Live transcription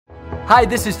Hi,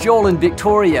 this is Joel and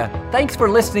Victoria. Thanks for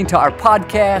listening to our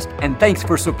podcast, and thanks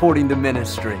for supporting the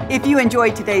ministry. If you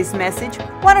enjoyed today's message,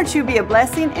 why don't you be a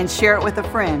blessing and share it with a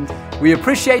friend? We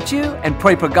appreciate you and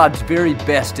pray for God's very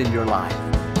best in your life.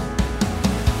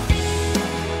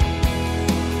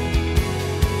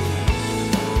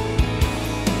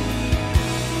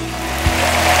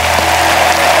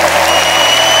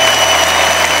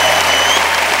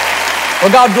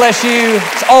 Well, God bless you.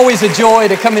 It's always a joy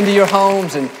to come into your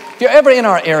homes, and if you're ever in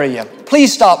our area,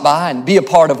 please stop by and be a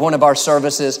part of one of our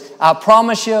services. I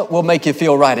promise you, we'll make you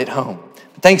feel right at home.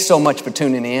 Thanks so much for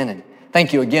tuning in, and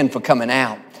thank you again for coming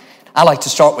out. I like to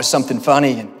start with something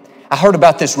funny, and I heard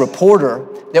about this reporter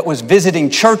that was visiting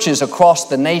churches across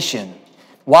the nation.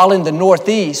 While in the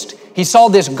Northeast, he saw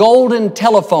this golden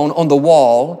telephone on the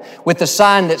wall with a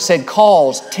sign that said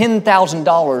calls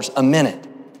 $10,000 a minute.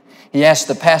 He asked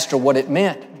the pastor what it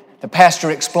meant. The pastor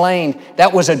explained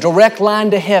that was a direct line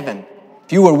to heaven.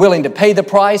 If you were willing to pay the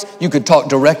price, you could talk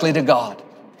directly to God.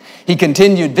 He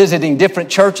continued visiting different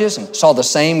churches and saw the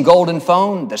same golden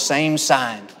phone, the same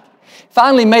sign.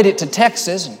 Finally made it to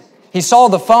Texas, and he saw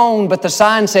the phone, but the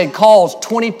sign said calls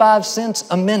 25 cents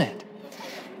a minute.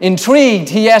 Intrigued,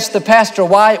 he asked the pastor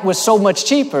why it was so much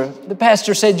cheaper. The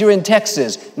pastor said, "You're in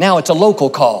Texas. Now it's a local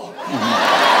call."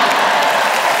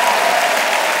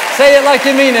 Say it like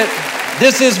you mean it.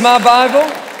 This is my Bible.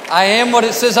 I am what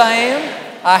it says I am.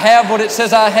 I have what it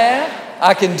says I have.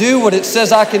 I can do what it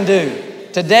says I can do.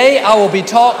 Today I will be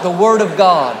taught the Word of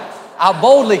God. I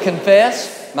boldly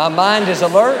confess, my mind is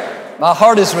alert, my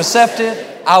heart is receptive.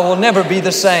 I will never be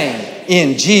the same.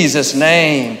 In Jesus'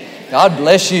 name, God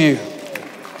bless you.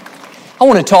 I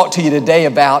want to talk to you today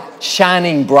about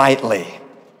shining brightly.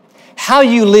 How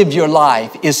you live your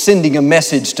life is sending a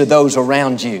message to those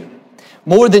around you.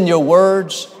 More than your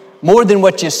words, more than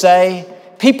what you say,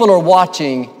 people are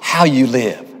watching how you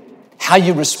live, how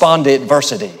you respond to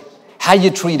adversity, how you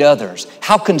treat others,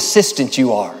 how consistent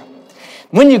you are.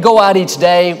 When you go out each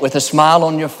day with a smile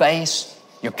on your face,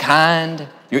 you're kind,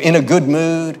 you're in a good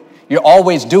mood, you're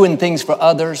always doing things for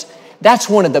others, that's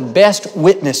one of the best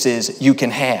witnesses you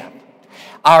can have.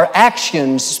 Our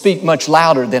actions speak much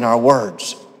louder than our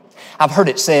words. I've heard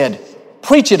it said,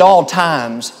 preach at all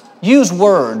times, use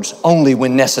words only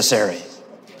when necessary.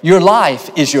 Your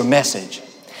life is your message.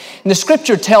 And the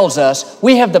scripture tells us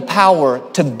we have the power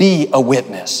to be a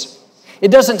witness.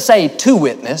 It doesn't say to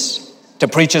witness, to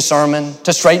preach a sermon,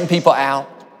 to straighten people out,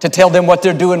 to tell them what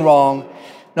they're doing wrong.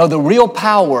 No, the real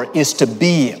power is to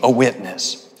be a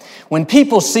witness. When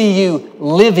people see you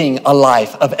living a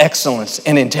life of excellence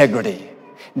and integrity,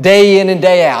 day in and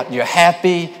day out, you're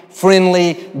happy,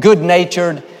 friendly,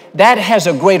 good-natured, that has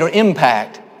a greater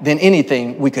impact than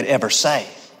anything we could ever say.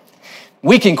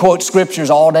 We can quote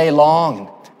scriptures all day long and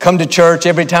come to church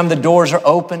every time the doors are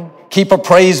open, keep a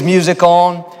praise music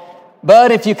on.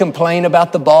 But if you complain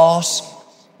about the boss,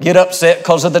 get upset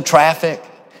because of the traffic,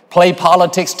 play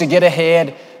politics to get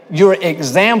ahead, your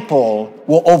example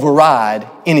will override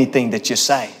anything that you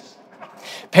say.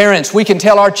 Parents, we can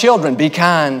tell our children, be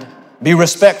kind, be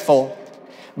respectful.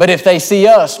 But if they see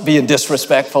us being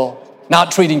disrespectful,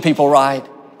 not treating people right,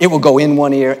 it will go in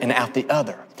one ear and out the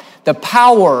other. The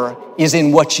power is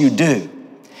in what you do.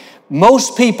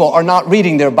 Most people are not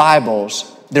reading their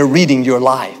Bibles, they're reading your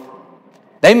life.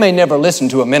 They may never listen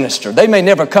to a minister. They may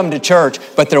never come to church,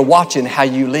 but they're watching how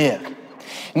you live.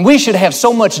 And we should have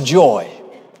so much joy,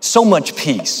 so much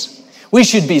peace. We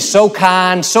should be so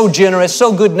kind, so generous,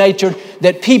 so good-natured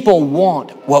that people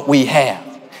want what we have.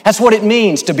 That's what it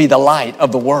means to be the light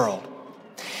of the world.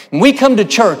 And we come to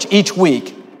church each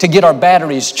week to get our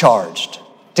batteries charged,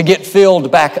 to get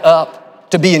filled back up,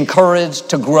 to be encouraged,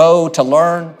 to grow, to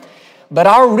learn. But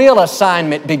our real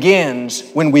assignment begins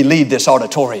when we leave this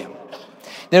auditorium.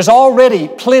 There's already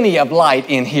plenty of light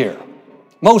in here.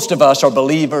 Most of us are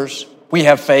believers. We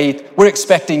have faith. We're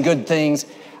expecting good things.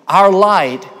 Our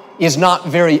light is not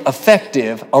very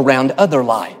effective around other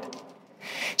light.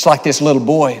 It's like this little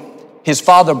boy. His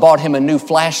father bought him a new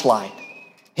flashlight.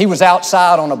 He was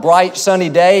outside on a bright, sunny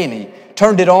day, and he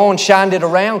turned it on, shined it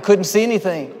around, couldn't see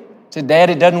anything. Said, "Dad,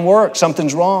 it doesn't work.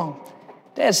 Something's wrong."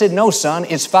 Dad said, "No, son,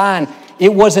 it's fine.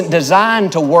 It wasn't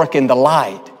designed to work in the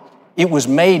light. It was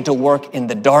made to work in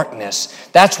the darkness.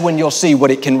 That's when you'll see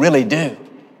what it can really do."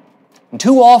 And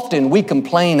too often we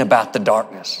complain about the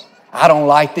darkness. I don't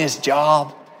like this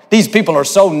job. These people are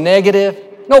so negative.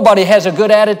 Nobody has a good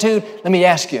attitude. Let me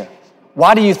ask you,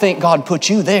 why do you think God put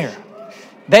you there?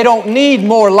 They don't need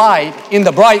more light in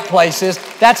the bright places.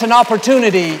 That's an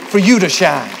opportunity for you to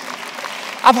shine.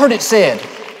 I've heard it said,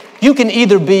 you can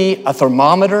either be a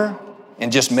thermometer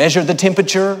and just measure the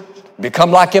temperature,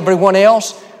 become like everyone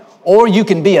else, or you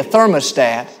can be a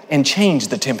thermostat and change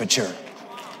the temperature.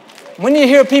 When you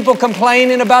hear people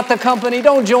complaining about the company,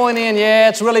 don't join in. Yeah,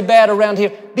 it's really bad around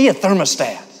here. Be a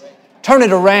thermostat. Turn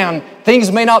it around.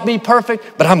 Things may not be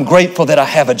perfect, but I'm grateful that I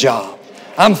have a job.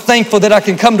 I'm thankful that I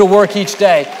can come to work each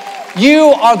day.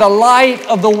 You are the light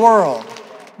of the world.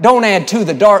 Don't add to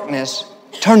the darkness.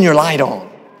 Turn your light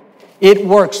on. It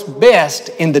works best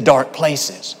in the dark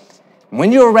places.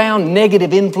 When you're around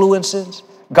negative influences,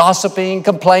 gossiping,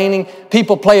 complaining,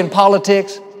 people playing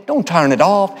politics, don't turn it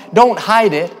off. Don't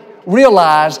hide it.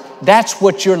 Realize that's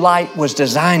what your light was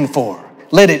designed for.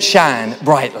 Let it shine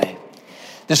brightly.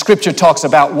 The scripture talks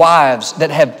about wives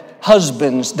that have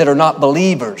husbands that are not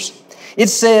believers. It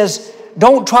says,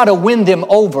 don't try to win them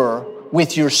over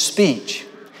with your speech.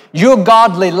 Your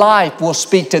godly life will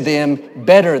speak to them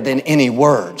better than any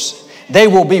words. They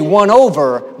will be won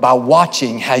over by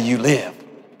watching how you live.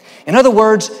 In other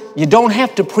words, you don't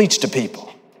have to preach to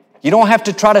people. You don't have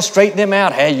to try to straighten them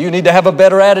out. Hey, you need to have a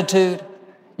better attitude.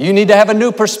 You need to have a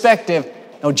new perspective.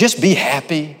 No, just be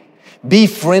happy. Be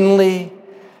friendly.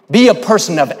 Be a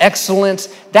person of excellence.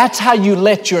 That's how you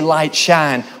let your light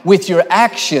shine, with your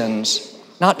actions,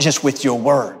 not just with your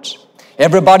words.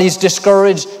 Everybody's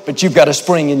discouraged, but you've got a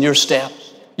spring in your step.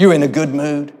 You're in a good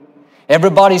mood.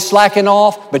 Everybody's slacking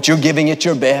off, but you're giving it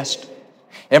your best.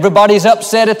 Everybody's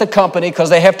upset at the company because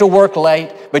they have to work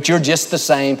late, but you're just the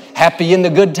same. Happy in the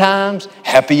good times,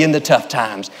 happy in the tough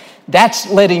times. That's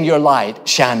letting your light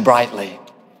shine brightly.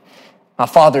 My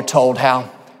father told how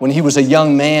when he was a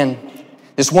young man,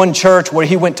 this one church where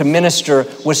he went to minister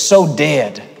was so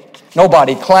dead.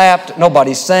 Nobody clapped,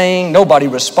 nobody sang, nobody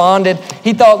responded.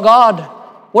 He thought, God,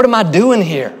 what am I doing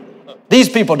here? These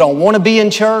people don't want to be in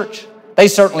church. They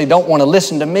certainly don't want to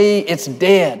listen to me. It's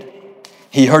dead.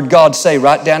 He heard God say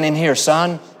right down in here,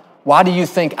 son, why do you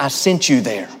think I sent you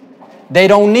there? They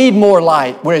don't need more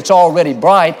light where it's already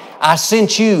bright. I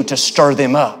sent you to stir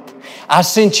them up. I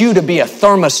sent you to be a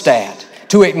thermostat,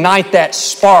 to ignite that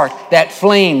spark, that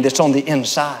flame that's on the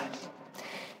inside.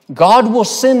 God will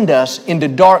send us into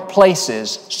dark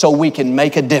places so we can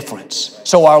make a difference,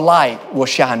 so our light will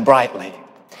shine brightly.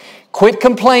 Quit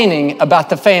complaining about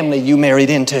the family you married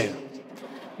into.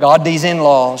 God, these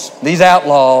in-laws, these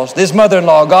outlaws, this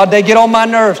mother-in-law, God, they get on my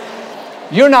nerves.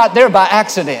 You're not there by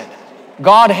accident.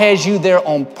 God has you there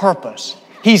on purpose.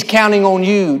 He's counting on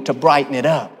you to brighten it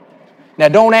up. Now,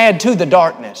 don't add to the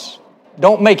darkness.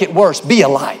 Don't make it worse. Be a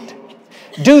light.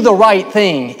 Do the right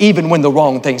thing even when the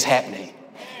wrong thing's happening.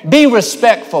 Be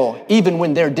respectful even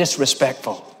when they're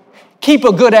disrespectful. Keep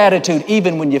a good attitude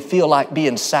even when you feel like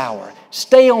being sour.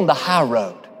 Stay on the high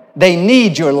road. They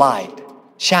need your light.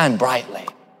 Shine brightly.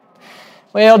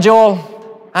 Well,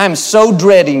 Joel, I'm so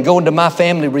dreading going to my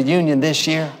family reunion this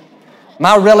year.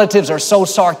 My relatives are so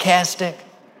sarcastic.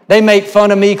 They make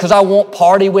fun of me because I won't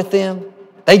party with them.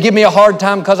 They give me a hard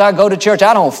time because I go to church.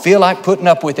 I don't feel like putting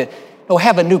up with it. No,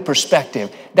 have a new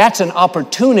perspective. That's an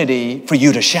opportunity for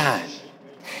you to shine.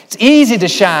 It's easy to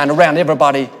shine around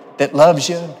everybody that loves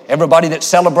you, everybody that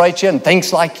celebrates you and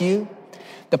thinks like you.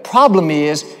 The problem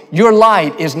is your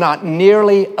light is not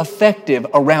nearly effective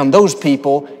around those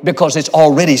people because it's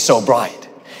already so bright.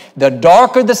 The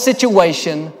darker the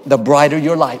situation, the brighter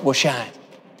your light will shine.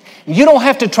 You don't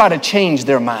have to try to change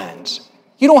their minds.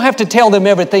 You don't have to tell them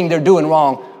everything they're doing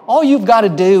wrong. All you've got to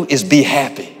do is be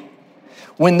happy.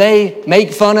 When they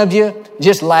make fun of you,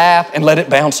 just laugh and let it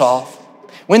bounce off.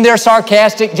 When they're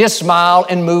sarcastic, just smile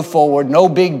and move forward. No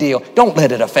big deal. Don't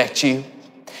let it affect you.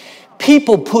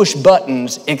 People push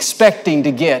buttons expecting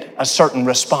to get a certain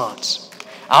response.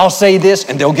 I'll say this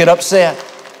and they'll get upset.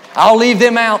 I'll leave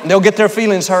them out and they'll get their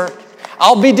feelings hurt.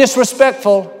 I'll be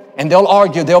disrespectful and they'll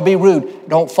argue, they'll be rude.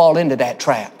 Don't fall into that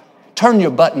trap. Turn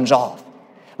your buttons off.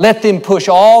 Let them push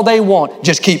all they want.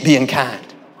 Just keep being kind.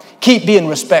 Keep being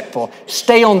respectful.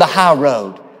 Stay on the high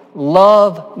road.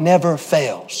 Love never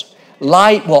fails.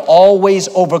 Light will always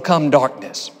overcome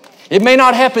darkness. It may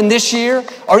not happen this year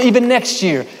or even next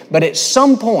year, but at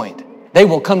some point, they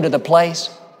will come to the place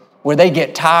where they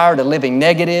get tired of living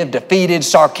negative, defeated,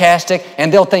 sarcastic,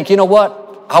 and they'll think, you know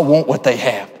what? I want what they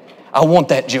have. I want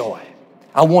that joy.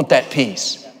 I want that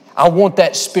peace. I want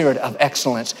that spirit of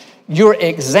excellence. Your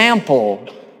example,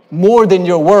 more than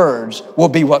your words, will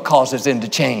be what causes them to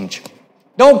change.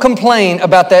 Don't complain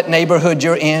about that neighborhood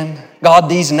you're in. God,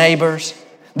 these neighbors,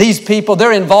 these people,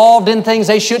 they're involved in things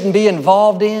they shouldn't be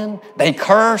involved in. They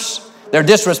curse. They're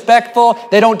disrespectful.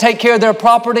 They don't take care of their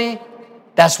property.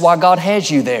 That's why God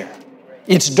has you there.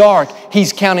 It's dark.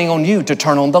 He's counting on you to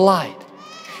turn on the light.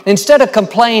 Instead of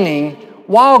complaining,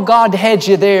 while God had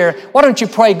you there, why don't you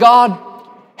pray, God,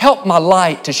 help my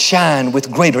light to shine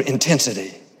with greater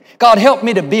intensity? God, help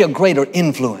me to be a greater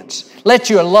influence. Let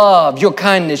your love, your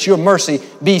kindness, your mercy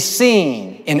be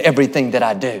seen in everything that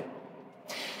I do.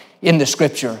 In the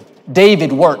scripture,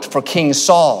 David worked for King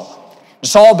Saul.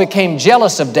 Saul became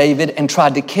jealous of David and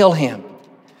tried to kill him.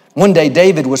 One day,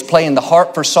 David was playing the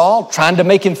harp for Saul, trying to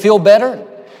make him feel better.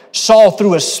 Saul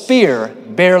threw a spear,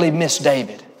 barely missed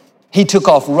David. He took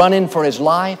off running for his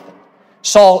life.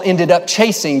 Saul ended up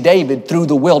chasing David through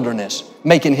the wilderness,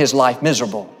 making his life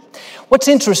miserable. What's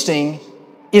interesting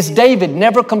is David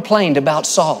never complained about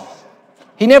Saul.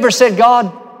 He never said, God,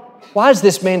 why is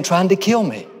this man trying to kill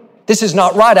me? This is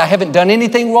not right. I haven't done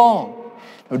anything wrong.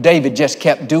 No, David just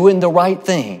kept doing the right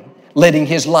thing, letting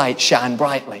his light shine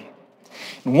brightly.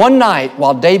 And one night,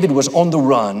 while David was on the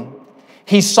run,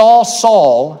 he saw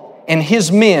Saul and his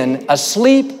men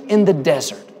asleep in the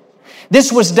desert.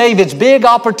 This was David's big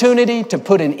opportunity to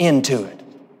put an end to it.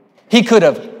 He could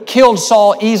have killed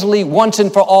Saul easily, once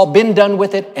and for all, been done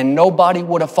with it, and nobody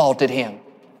would have faulted him.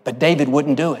 But David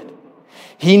wouldn't do it.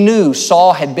 He knew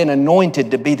Saul had been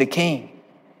anointed to be the king.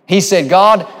 He said,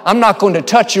 God, I'm not going to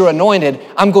touch your anointed.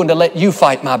 I'm going to let you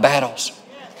fight my battles.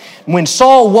 When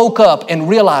Saul woke up and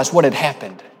realized what had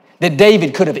happened, that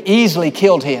David could have easily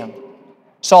killed him,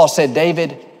 Saul said,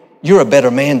 David, you're a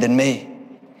better man than me.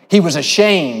 He was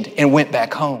ashamed and went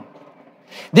back home.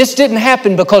 This didn't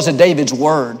happen because of David's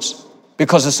words,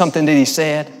 because of something that he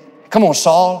said. Come on,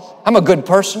 Saul, I'm a good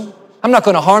person. I'm not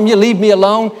going to harm you. Leave me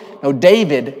alone. No,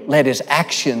 David let his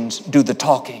actions do the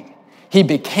talking. He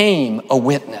became a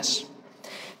witness.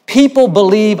 People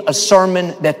believe a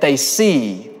sermon that they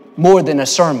see more than a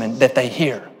sermon that they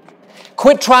hear.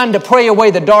 Quit trying to pray away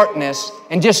the darkness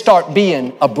and just start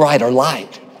being a brighter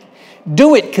light.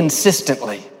 Do it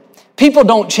consistently. People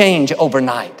don't change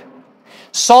overnight.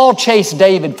 Saul chased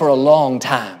David for a long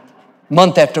time,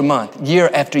 month after month, year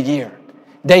after year.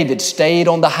 David stayed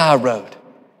on the high road.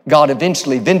 God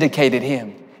eventually vindicated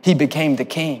him. He became the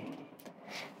king.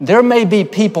 There may be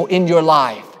people in your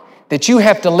life that you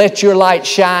have to let your light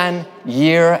shine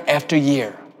year after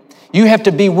year. You have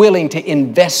to be willing to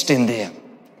invest in them.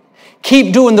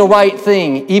 Keep doing the right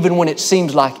thing even when it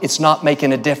seems like it's not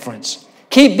making a difference.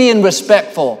 Keep being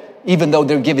respectful even though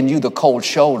they're giving you the cold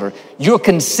shoulder. Your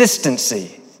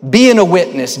consistency, being a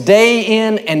witness day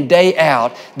in and day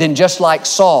out, then just like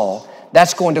Saul,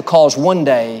 that's going to cause one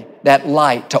day that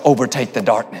light to overtake the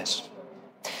darkness.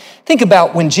 Think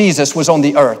about when Jesus was on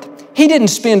the earth. He didn't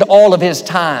spend all of his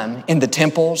time in the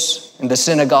temples, in the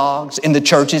synagogues, in the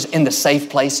churches, in the safe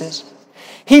places.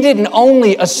 He didn't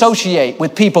only associate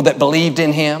with people that believed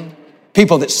in him,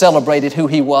 people that celebrated who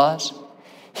he was.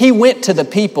 He went to the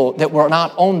people that were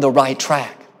not on the right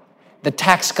track, the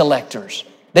tax collectors.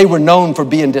 They were known for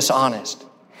being dishonest.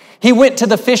 He went to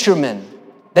the fishermen.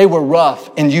 They were rough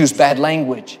and used bad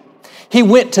language. He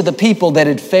went to the people that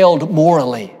had failed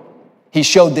morally. He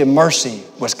showed them mercy,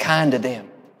 was kind to them.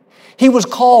 He was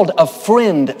called a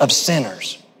friend of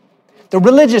sinners. The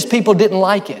religious people didn't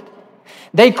like it.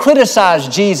 They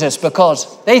criticized Jesus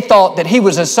because they thought that he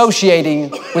was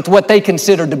associating with what they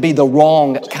considered to be the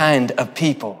wrong kind of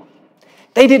people.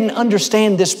 They didn't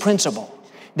understand this principle,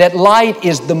 that light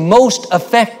is the most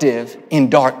effective in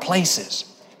dark places.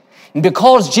 And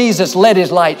because Jesus let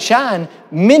his light shine,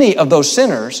 many of those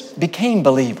sinners became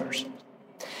believers.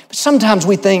 But sometimes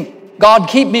we think, God,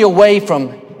 keep me away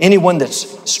from anyone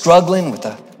that's struggling with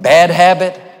a bad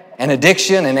habit, an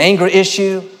addiction, an anger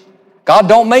issue. God,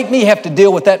 don't make me have to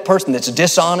deal with that person that's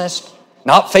dishonest,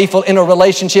 not faithful in a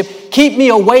relationship. Keep me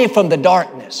away from the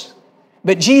darkness.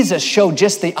 But Jesus showed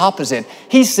just the opposite.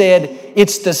 He said,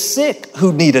 it's the sick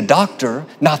who need a doctor,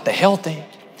 not the healthy.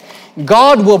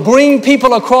 God will bring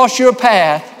people across your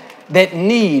path that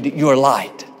need your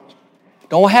light.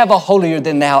 Don't have a holier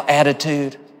than thou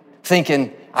attitude,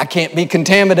 thinking, I can't be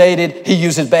contaminated. He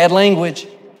uses bad language.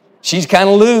 She's kind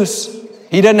of loose.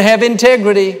 He doesn't have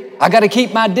integrity. I got to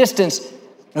keep my distance.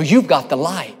 No, you've got the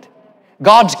light.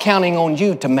 God's counting on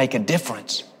you to make a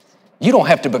difference. You don't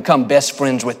have to become best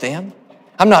friends with them.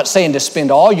 I'm not saying to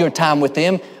spend all your time with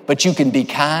them, but you can be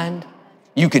kind.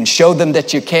 You can show them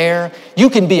that you care. You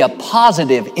can be a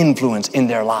positive influence in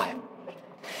their life.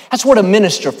 That's what a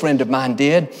minister friend of mine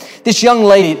did. This young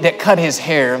lady that cut his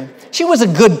hair, she was a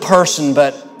good person,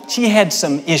 but she had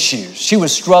some issues. She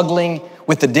was struggling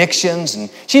with addictions, and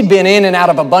she'd been in and out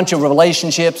of a bunch of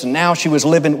relationships, and now she was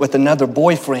living with another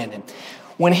boyfriend. And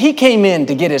when he came in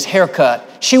to get his hair cut,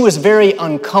 she was very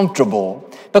uncomfortable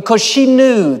because she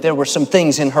knew there were some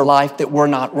things in her life that were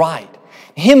not right.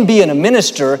 Him being a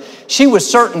minister, she was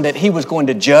certain that he was going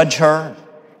to judge her,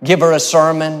 give her a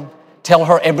sermon, tell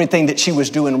her everything that she was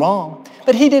doing wrong.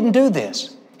 But he didn't do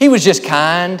this. He was just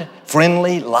kind,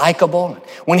 friendly, likable.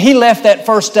 When he left that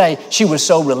first day, she was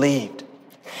so relieved.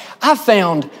 I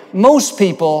found most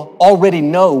people already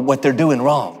know what they're doing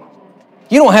wrong.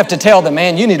 You don't have to tell them,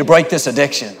 man, you need to break this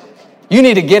addiction. You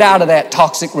need to get out of that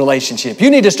toxic relationship. You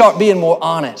need to start being more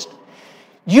honest.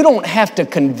 You don't have to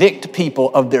convict people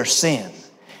of their sin.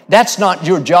 That's not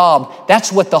your job.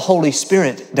 That's what the Holy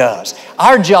Spirit does.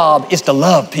 Our job is to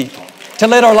love people, to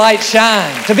let our light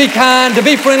shine, to be kind, to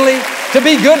be friendly, to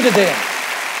be good to them.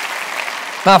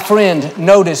 My friend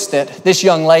noticed that this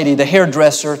young lady, the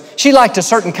hairdresser, she liked a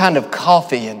certain kind of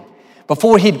coffee, and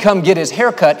before he'd come get his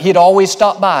haircut, he'd always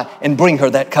stop by and bring her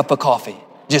that cup of coffee,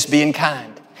 just being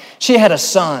kind. She had a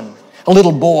son, a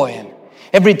little boy, and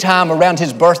every time around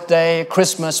his birthday,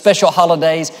 Christmas, special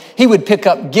holidays, he would pick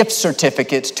up gift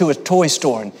certificates to a toy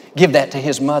store and give that to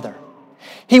his mother.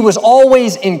 He was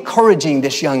always encouraging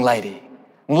this young lady,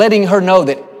 letting her know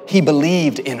that he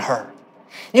believed in her.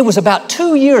 It was about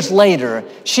 2 years later,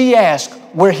 she asked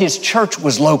where his church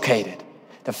was located.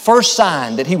 The first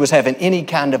sign that he was having any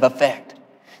kind of effect.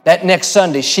 That next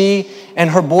Sunday, she and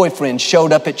her boyfriend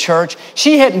showed up at church.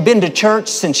 She hadn't been to church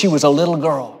since she was a little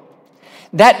girl.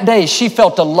 That day, she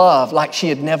felt a love like she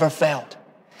had never felt.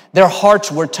 Their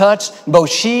hearts were touched.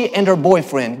 Both she and her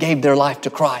boyfriend gave their life to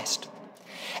Christ.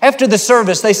 After the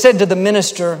service, they said to the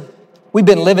minister, "We've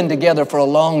been living together for a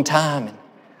long time, and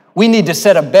we need to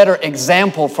set a better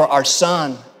example for our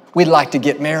son. We'd like to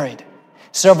get married."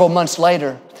 Several months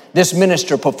later, this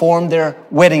minister performed their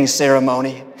wedding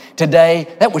ceremony. Today,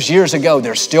 that was years ago,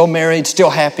 they're still married, still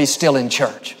happy, still in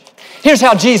church. Here's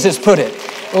how Jesus put it: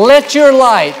 "Let your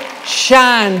light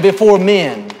shine before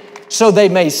men so they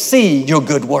may see your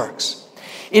good works."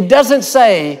 It doesn't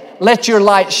say, let your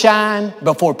light shine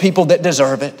before people that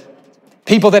deserve it,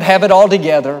 people that have it all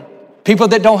together, people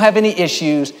that don't have any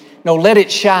issues. No, let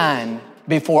it shine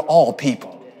before all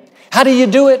people. How do you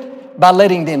do it? By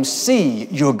letting them see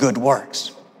your good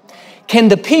works. Can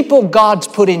the people God's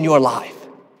put in your life,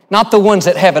 not the ones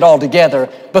that have it all together,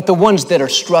 but the ones that are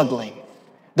struggling,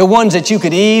 the ones that you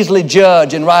could easily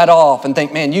judge and write off and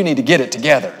think, man, you need to get it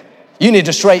together. You need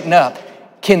to straighten up.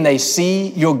 Can they see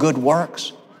your good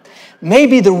works?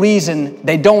 Maybe the reason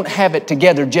they don't have it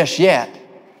together just yet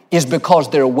is because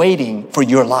they're waiting for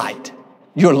your light,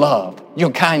 your love, your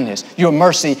kindness, your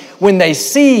mercy. When they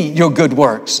see your good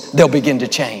works, they'll begin to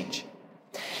change.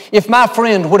 If my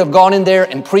friend would have gone in there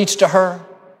and preached to her,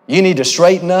 you need to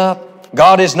straighten up,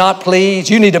 God is not pleased,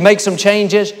 you need to make some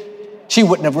changes, she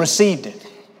wouldn't have received it.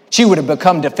 She would have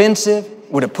become defensive,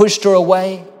 would have pushed her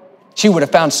away. She would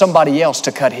have found somebody else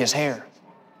to cut his hair.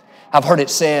 I've heard it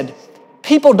said,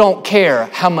 people don't care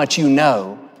how much you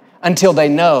know until they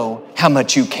know how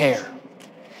much you care.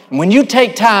 And when you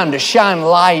take time to shine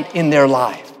light in their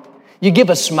life, you give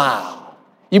a smile,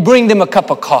 you bring them a cup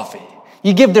of coffee,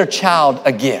 you give their child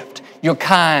a gift, you're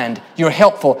kind, you're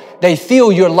helpful, they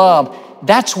feel your love,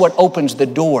 that's what opens the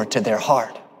door to their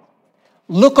heart.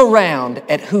 Look around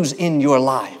at who's in your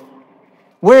life.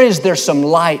 Where is there some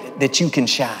light that you can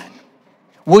shine?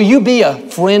 Will you be a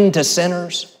friend to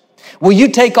sinners? Will you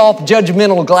take off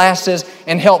judgmental glasses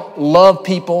and help love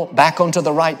people back onto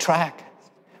the right track?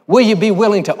 Will you be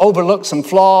willing to overlook some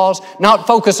flaws, not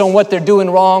focus on what they're doing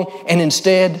wrong, and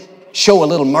instead show a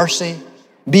little mercy?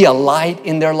 Be a light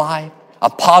in their life, a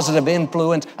positive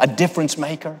influence, a difference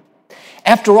maker.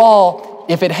 After all,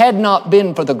 if it had not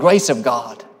been for the grace of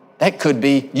God, that could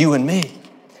be you and me.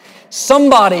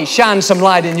 Somebody shined some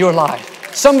light in your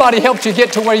life. Somebody helped you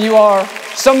get to where you are.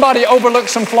 Somebody overlooked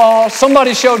some flaws.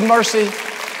 Somebody showed mercy.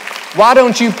 Why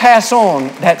don't you pass on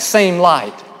that same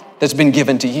light that's been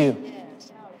given to you?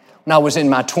 When I was in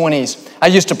my 20s, I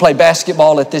used to play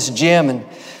basketball at this gym, and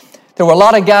there were a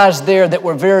lot of guys there that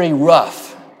were very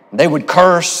rough. They would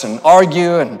curse and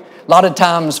argue, and a lot of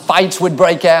times fights would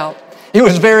break out. It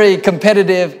was very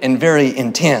competitive and very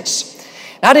intense.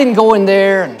 I didn't go in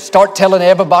there and start telling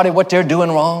everybody what they're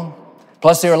doing wrong.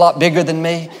 Plus, they're a lot bigger than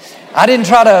me. I didn't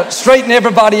try to straighten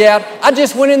everybody out. I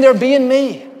just went in there being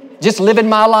me, just living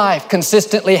my life,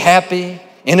 consistently happy,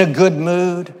 in a good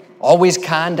mood, always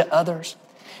kind to others.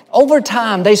 Over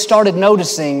time, they started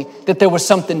noticing that there was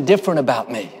something different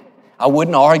about me. I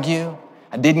wouldn't argue.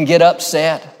 I didn't get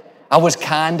upset. I was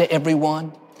kind to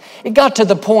everyone. It got to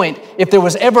the point, if there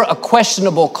was ever a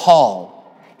questionable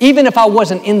call, even if I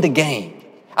wasn't in the game,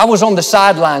 I was on the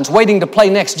sidelines waiting to play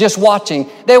next, just watching,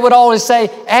 they would always say,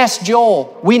 ask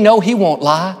Joel, we know he won't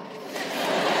lie.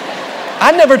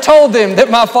 I never told them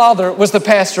that my father was the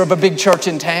pastor of a big church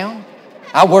in town.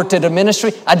 I worked at a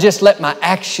ministry. I just let my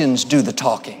actions do the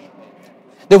talking.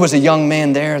 There was a young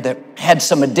man there that had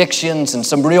some addictions and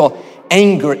some real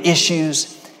anger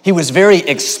issues. He was very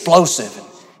explosive.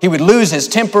 He would lose his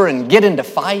temper and get into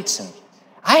fights. And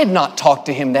I had not talked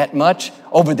to him that much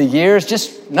over the years,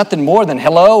 just nothing more than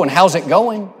hello and how's it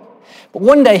going. But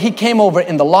one day he came over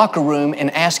in the locker room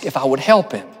and asked if I would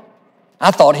help him.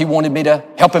 I thought he wanted me to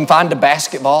help him find a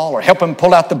basketball or help him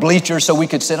pull out the bleachers so we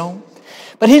could sit on.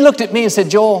 But he looked at me and said,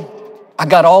 Joel, I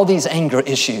got all these anger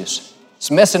issues.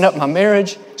 It's messing up my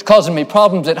marriage. It's causing me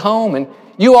problems at home. And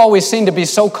you always seem to be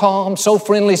so calm, so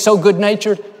friendly, so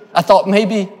good-natured. I thought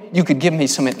maybe you could give me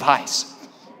some advice.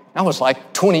 I was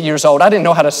like 20 years old. I didn't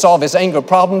know how to solve his anger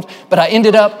problems, but I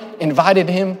ended up invited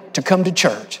him to come to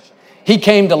church. He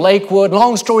came to Lakewood.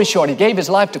 Long story short, he gave his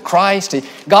life to Christ. He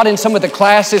got in some of the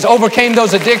classes, overcame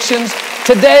those addictions.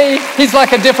 Today, he's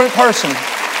like a different person.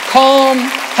 Calm,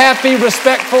 happy,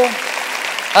 respectful.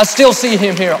 I still see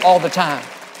him here all the time.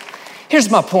 Here's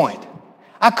my point.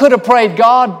 I could have prayed,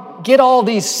 God, get all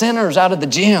these sinners out of the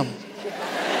gym.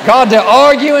 God, they're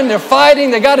arguing, they're fighting,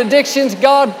 they got addictions.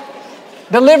 God,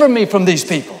 deliver me from these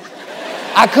people.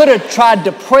 I could have tried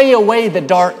to pray away the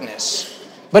darkness.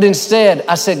 But instead,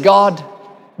 I said, God,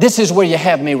 this is where you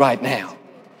have me right now.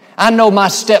 I know my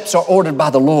steps are ordered by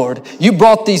the Lord. You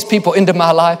brought these people into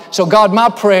my life. So God, my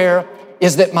prayer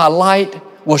is that my light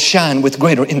will shine with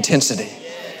greater intensity.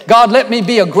 God, let me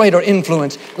be a greater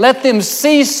influence. Let them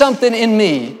see something in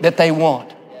me that they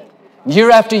want.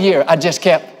 Year after year, I just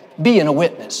kept being a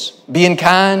witness, being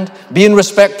kind, being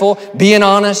respectful, being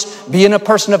honest, being a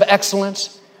person of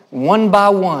excellence. One by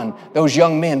one, those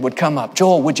young men would come up.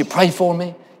 Joel, would you pray for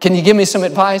me? Can you give me some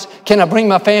advice? Can I bring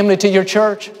my family to your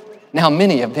church? Now,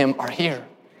 many of them are here.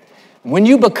 When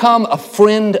you become a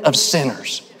friend of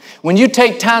sinners, when you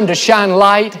take time to shine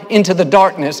light into the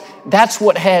darkness, that's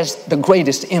what has the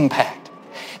greatest impact.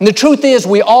 And the truth is,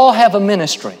 we all have a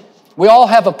ministry. We all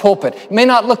have a pulpit. It may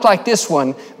not look like this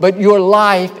one, but your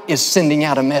life is sending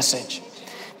out a message.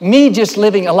 Me just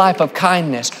living a life of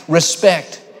kindness,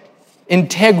 respect,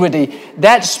 integrity,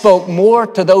 that spoke more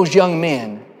to those young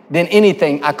men than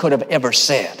anything I could have ever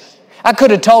said. I could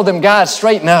have told them, guys,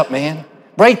 straighten up, man.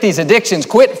 Break these addictions,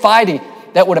 quit fighting.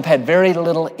 That would have had very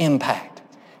little impact.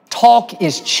 Talk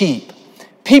is cheap.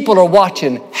 People are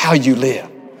watching how you live.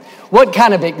 What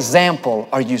kind of example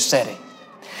are you setting?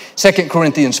 2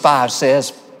 Corinthians 5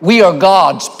 says, we are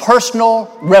God's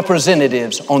personal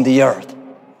representatives on the earth.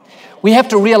 We have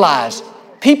to realize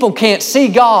people can't see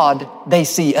God, they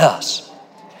see us.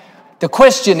 The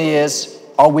question is,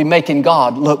 are we making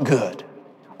God look good?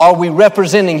 Are we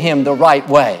representing Him the right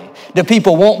way? Do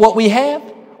people want what we have,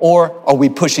 or are we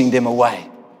pushing them away?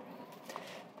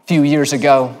 A few years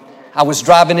ago, I was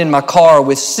driving in my car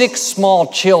with 6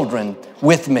 small children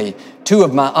with me, 2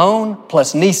 of my own,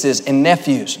 plus nieces and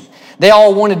nephews. They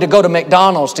all wanted to go to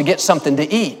McDonald's to get something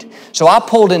to eat. So I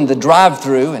pulled in the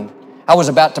drive-thru and I was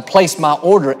about to place my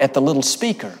order at the little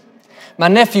speaker. My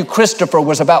nephew Christopher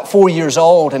was about 4 years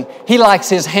old and he likes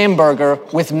his hamburger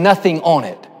with nothing on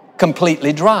it,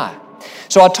 completely dry.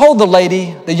 So I told the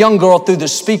lady, the young girl through the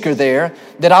speaker there,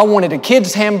 that I wanted a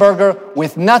kid's hamburger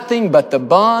with nothing but the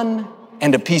bun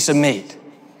and a piece of meat.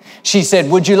 She said,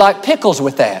 would you like pickles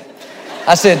with that?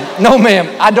 I said, no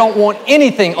ma'am, I don't want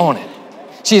anything on it.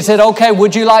 She said, okay,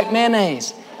 would you like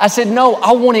mayonnaise? I said, no,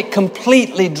 I want it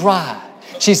completely dry.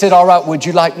 She said, all right, would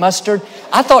you like mustard?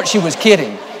 I thought she was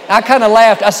kidding. I kind of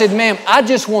laughed. I said, ma'am, I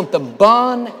just want the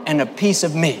bun and a piece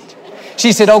of meat.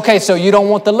 She said, okay, so you don't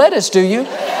want the lettuce, do you?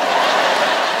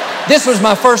 This was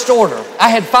my first order. I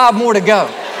had 5 more to go.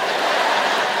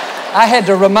 I had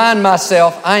to remind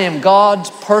myself I am God's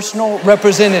personal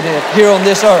representative here on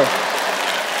this earth.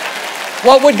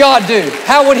 What would God do?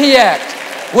 How would He act?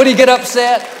 Would He get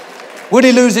upset? Would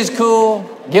He lose His cool?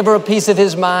 Give her a piece of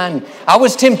His mind? I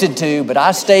was tempted to, but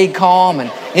I stayed calm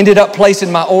and ended up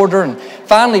placing my order and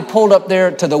finally pulled up there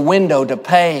to the window to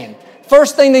pay. And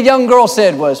first thing the young girl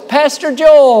said was, Pastor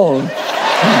Joel.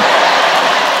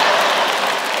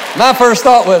 My first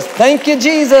thought was, thank you,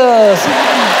 Jesus.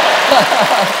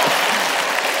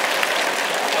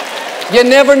 You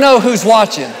never know who's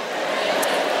watching.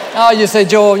 Oh, you say,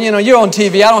 Joel, you're on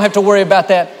TV. I don't have to worry about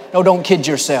that. No, don't kid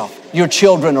yourself. Your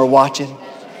children are watching.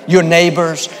 Your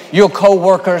neighbors, your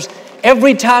co-workers.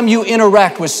 Every time you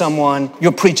interact with someone,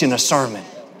 you're preaching a sermon.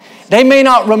 They may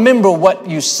not remember what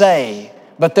you say,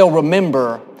 but they'll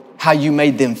remember how you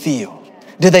made them feel.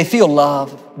 Do they feel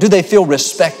loved? Do they feel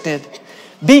respected?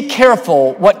 Be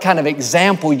careful what kind of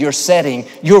example you're setting.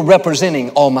 You're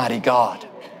representing Almighty God.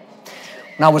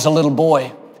 When I was a little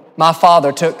boy, my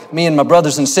father took me and my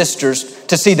brothers and sisters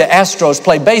to see the Astros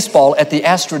play baseball at the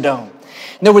Astrodome.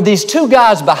 And there were these 2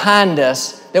 guys behind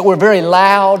us that were very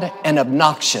loud and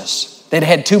obnoxious. They'd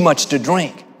had too much to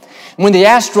drink. When the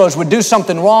Astros would do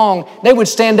something wrong, they would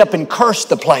stand up and curse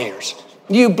the players.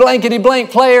 You blankety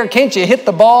blank player, can't you hit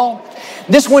the ball?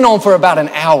 This went on for about an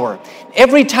hour.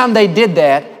 Every time they did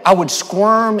that, I would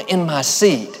squirm in my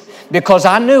seat because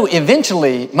I knew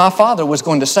eventually my father was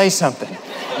going to say something.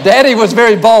 Daddy was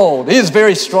very bold. He was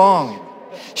very strong.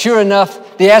 Sure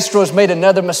enough, the Astros made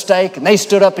another mistake and they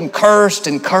stood up and cursed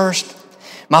and cursed.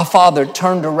 My father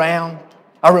turned around.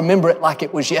 I remember it like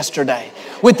it was yesterday.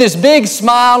 With this big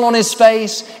smile on his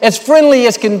face, as friendly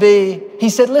as can be, he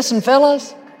said, "Listen,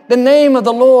 fellas, the name of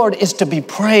the Lord is to be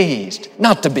praised,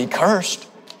 not to be cursed."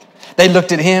 They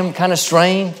looked at him kind of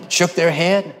strange, shook their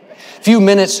head. A few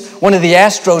minutes, one of the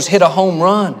Astros hit a home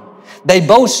run. They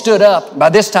both stood up. By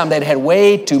this time, they'd had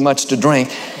way too much to drink.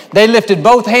 They lifted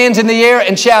both hands in the air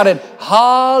and shouted,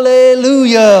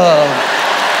 "Hallelujah."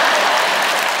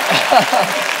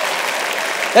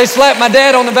 They slapped my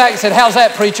dad on the back and said, "How's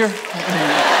that, preacher?"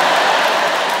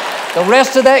 The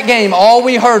rest of that game, all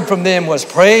we heard from them was,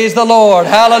 "Praise the Lord,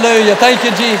 hallelujah, thank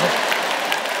you, Jesus."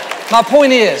 My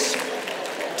point is,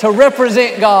 to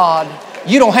represent God,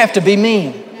 you don't have to be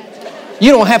mean.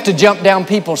 You don't have to jump down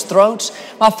people's throats.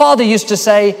 My father used to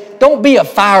say, don't be a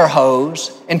fire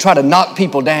hose and try to knock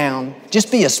people down.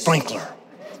 Just be a sprinkler.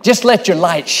 Just let your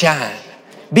light shine.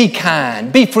 Be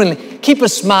kind, be friendly. Keep a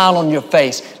smile on your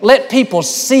face. Let people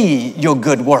see your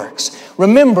good works.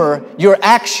 Remember, your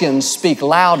actions speak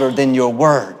louder than your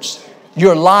words.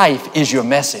 Your life is your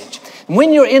message.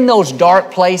 When you're in those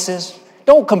dark places,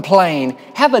 don't complain.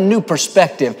 Have a new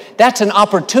perspective. That's an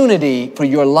opportunity for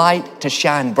your light to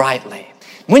shine brightly.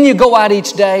 When you go out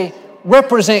each day,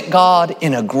 represent God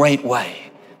in a great way.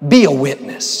 Be a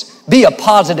witness. Be a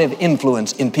positive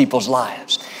influence in people's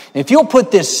lives. If you'll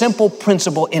put this simple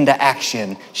principle into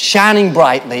action, shining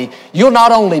brightly, you'll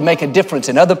not only make a difference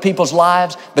in other people's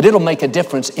lives, but it'll make a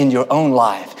difference in your own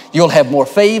life. You'll have more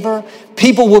favor.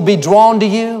 People will be drawn to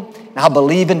you. And I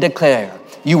believe and declare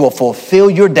you will fulfill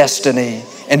your destiny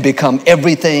and become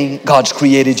everything God's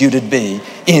created you to be.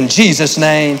 In Jesus'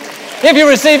 name. If you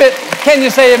receive it, can you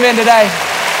say amen today?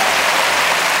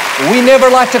 We never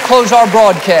like to close our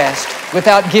broadcast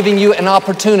without giving you an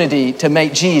opportunity to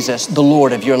make Jesus the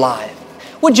Lord of your life.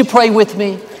 Would you pray with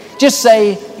me? Just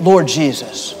say, Lord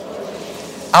Jesus,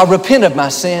 I repent of my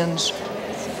sins.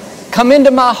 Come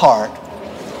into my heart.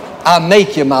 I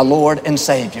make you my Lord and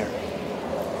Savior.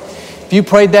 If you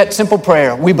prayed that simple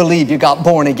prayer, we believe you got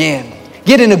born again.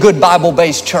 Get in a good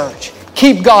Bible-based church.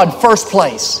 Keep God first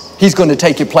place. He's going to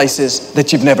take you places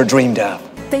that you've never dreamed of.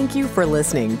 Thank you for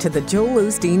listening to the Joel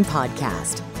Osteen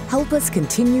Podcast. Help us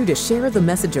continue to share the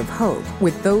message of hope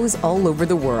with those all over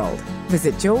the world.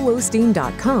 Visit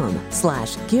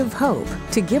joelosteen.com/give hope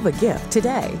to give a gift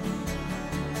today.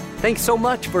 Thanks so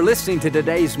much for listening to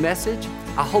today's message.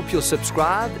 I hope you'll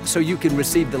subscribe so you can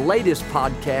receive the latest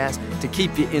podcast to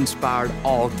keep you inspired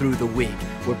all through the week.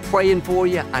 We're praying for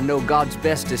you. I know God's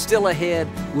best is still ahead.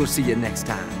 We'll see you next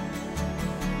time.